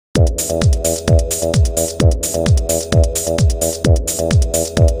Howdy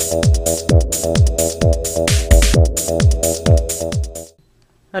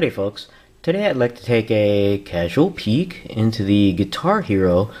folks, today I'd like to take a casual peek into the Guitar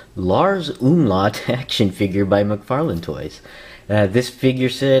Hero Lars Umlaut action figure by McFarlane Toys. This figure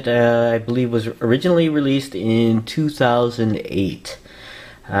set I believe was originally released in 2008.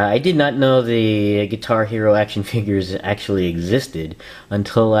 I did not know the Guitar Hero action figures actually existed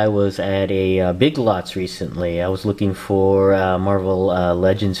until I was at a Big Lots recently. I was looking for a Marvel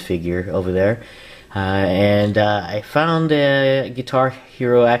Legends figure over there. I found Guitar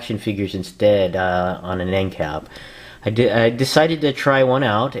Hero action figures instead on an end cap. I decided to try one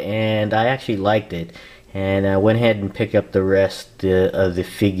out, and I actually liked it. And I went ahead and picked up the rest of the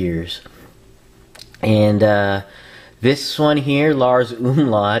figures. And this one here, Lars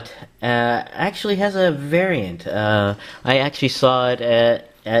Umlaut, actually has a variant. I actually saw it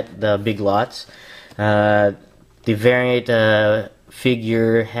at the Big Lots. The variant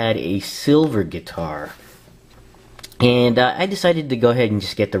figure had a silver guitar, and I decided to go ahead and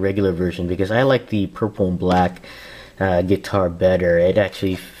just get the regular version because I like the purple and black guitar better. It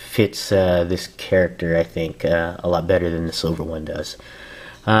actually fits this character, I think, a lot better than the silver one does.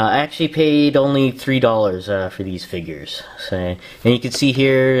 I actually paid only $3 for these figures. So, and you can see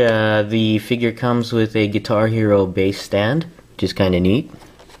here the figure comes with a Guitar Hero bass stand, which is kind of neat.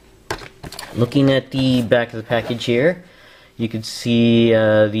 Looking at the back of the package here, you can see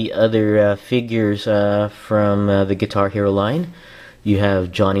the other figures from the Guitar Hero line. You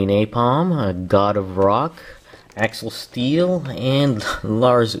have Johnny Napalm, God of Rock, Axel Steel, and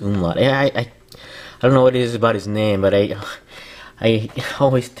Lars Umlaut. I don't know what it is about his name, but I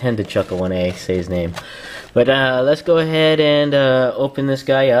always tend to chuckle when I say his name. But let's go ahead and open this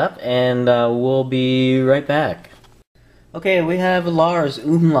guy up, and we'll be right back. Okay, we have Lars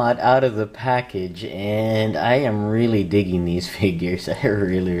Umlaut out of the package, and I am really digging these figures. They're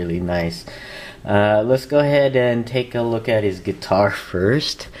really nice. Let's go ahead and take a look at his guitar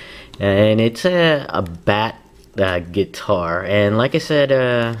first. And it's a bat guitar. And like I said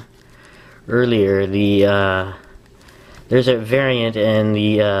earlier, there's a variant, and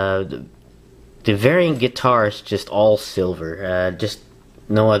the variant guitar is just all silver, just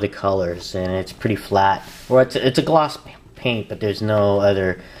no other colors, and it's pretty flat. Or it's a gloss paint, but there's no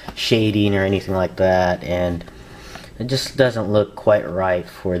other shading or anything like that, and it just doesn't look quite right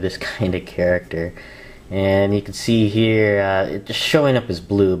for this kind of character. And you can see here it's just showing up as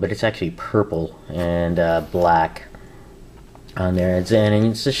blue, but it's actually purple and black on there. And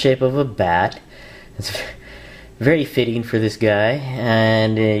it's the shape of a bat. It's very fitting for this guy,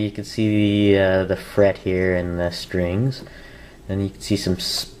 and you can see the fret here and the strings, and you can see some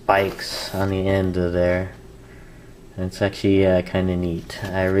spikes on the end of there. And it's actually kind of neat.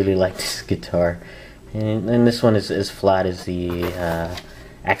 I really like this guitar, and this one is as flat as the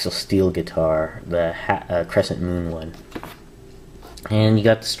Axel Steel guitar, the Crescent Moon one. And you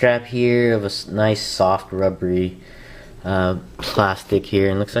got the strap here of a nice soft rubbery plastic here,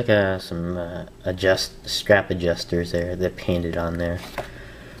 and looks like some strap adjusters there that painted on there.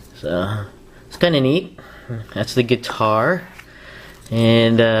 So it's kind of neat. That's the guitar.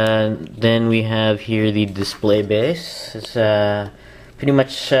 And then we have here the display base. It's pretty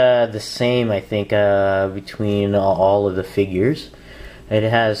much the same, I think, between all of the figures. It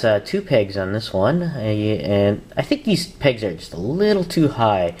has 2 pegs on this one, and I think these pegs are just a little too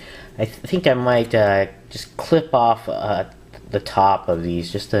high. I think I might just clip off the top of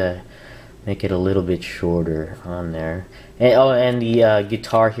these just to make it a little bit shorter on there. And the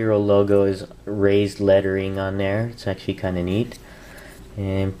Guitar Hero logo is raised lettering on there. It's actually kind of neat.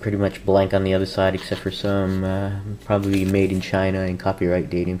 And pretty much blank on the other side, except for some probably made in China and copyright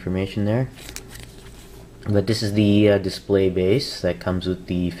date information there. But this is the display base that comes with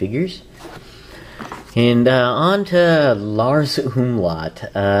the figures. And on to Lars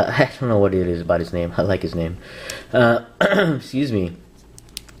Umlaut. I don't know what it is about his name. I like his name. Excuse me.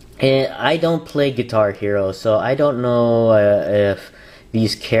 And I don't play Guitar Hero, so I don't know if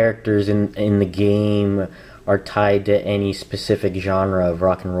these characters in the game are tied to any specific genre of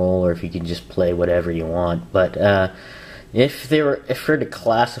rock and roll, or if you can just play whatever you want. But if we're to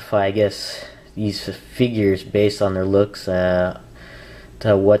classify, I guess, these figures based on their looks to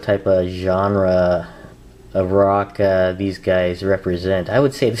what type of genre of rock these guys represent, I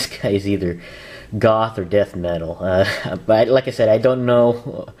would say this guy is either goth or death metal. But like I said, I don't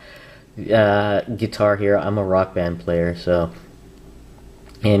know Guitar Hero. I'm a rock band player, so.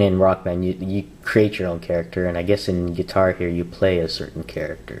 And in Rock Band, you create your own character, and I guess in Guitar Hero you play a certain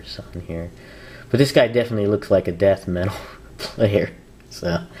character on here. But this guy definitely looks like a death metal player.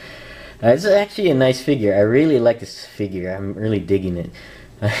 So, It's actually a nice figure. I really like this figure. I'm really digging it.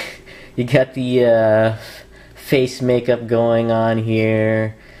 You got the face makeup going on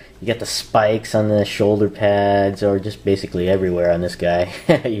here. You got the spikes on the shoulder pads, or just basically everywhere on this guy,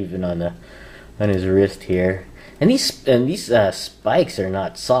 even on his wrist here. And these spikes are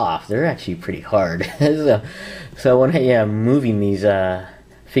not soft; they're actually pretty hard. So when I'm moving these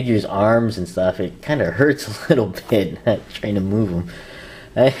figures' arms and stuff, it kind of hurts a little bit trying to move them.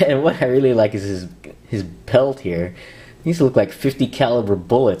 And what I really like is his belt here. These look like 50 caliber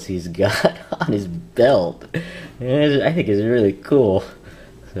bullets he's got on his belt. And I think it's really cool.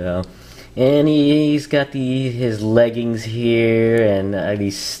 So, and he's got his leggings here, and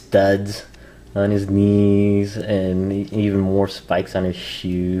these studs on his knees, and even more spikes on his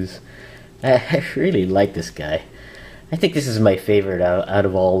shoes. I really like this guy. I think this is my favorite out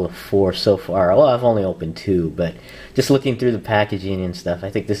of all the 4 so far. Well, I've only opened 2, but just looking through the packaging and stuff, I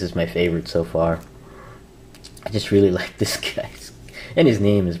think this is my favorite so far. I just really like this guy, and his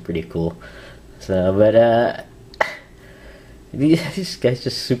name is pretty cool. So, but this guy's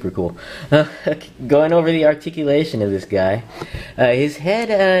just super cool. Going over the articulation of this guy, his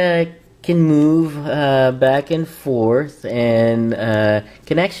head can move back and forth, and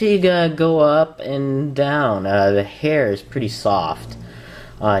can actually go up and down. The hair is pretty soft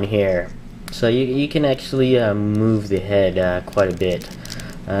on here, so you can actually move the head quite a bit.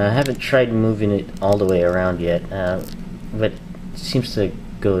 I haven't tried moving it all the way around yet, but it seems to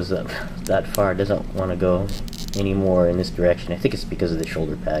goes up that far. It doesn't want to go any more in this direction. I think it's because of the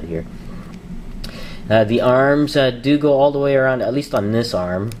shoulder pad here. The arms do go all the way around, at least on this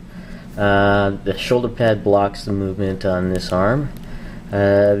arm. The shoulder pad blocks the movement on this arm.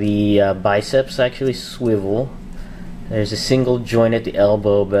 The biceps actually swivel. There's a single joint at the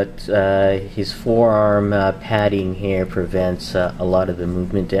elbow, but his forearm padding here prevents a lot of the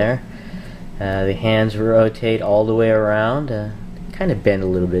movement there. The hands rotate all the way around, kind of bend a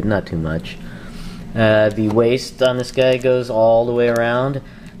little bit, not too much. The waist on this guy goes all the way around.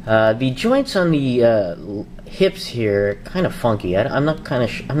 The joints on the hips here are kind of funky. I'm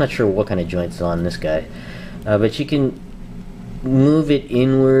not sure what kind of joints are on this guy, but you can move it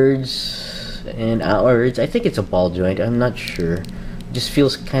inwards and outwards. I think it's a ball joint. I'm not sure. It just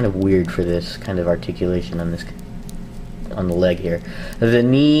feels kind of weird for this kind of articulation on the leg here. The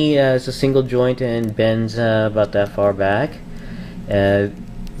knee is a single joint and bends about that far back.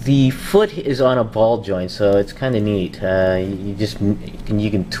 The foot is on a ball joint, so it's kind of neat.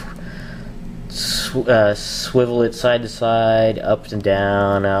 You can swivel it side to side, up and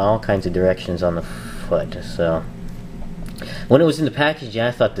down, all kinds of directions on the foot. So when it was in the packaging,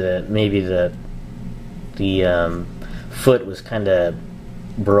 I thought that maybe the foot was kind of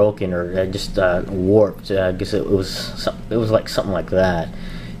broken or just warped. I guess it was like something like that.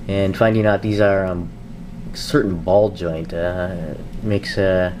 And finding out these are certain ball joint makes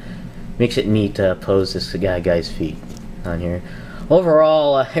it neat to pose this guy's feet on here.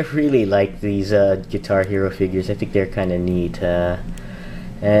 Overall, I really like these Guitar Hero figures. I think they're kind of neat.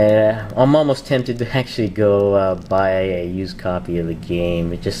 I'm almost tempted to actually go buy a used copy of the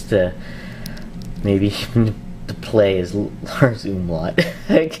game, just to maybe to play as Lars Umlaut,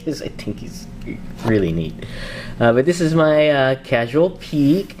 because I think he's really neat. But this is my casual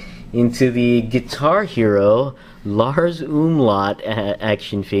peek into the Guitar Hero Lars Umlaut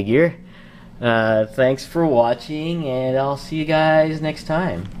action figure. Thanks for watching, and I'll see you guys next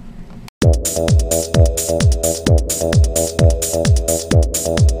time.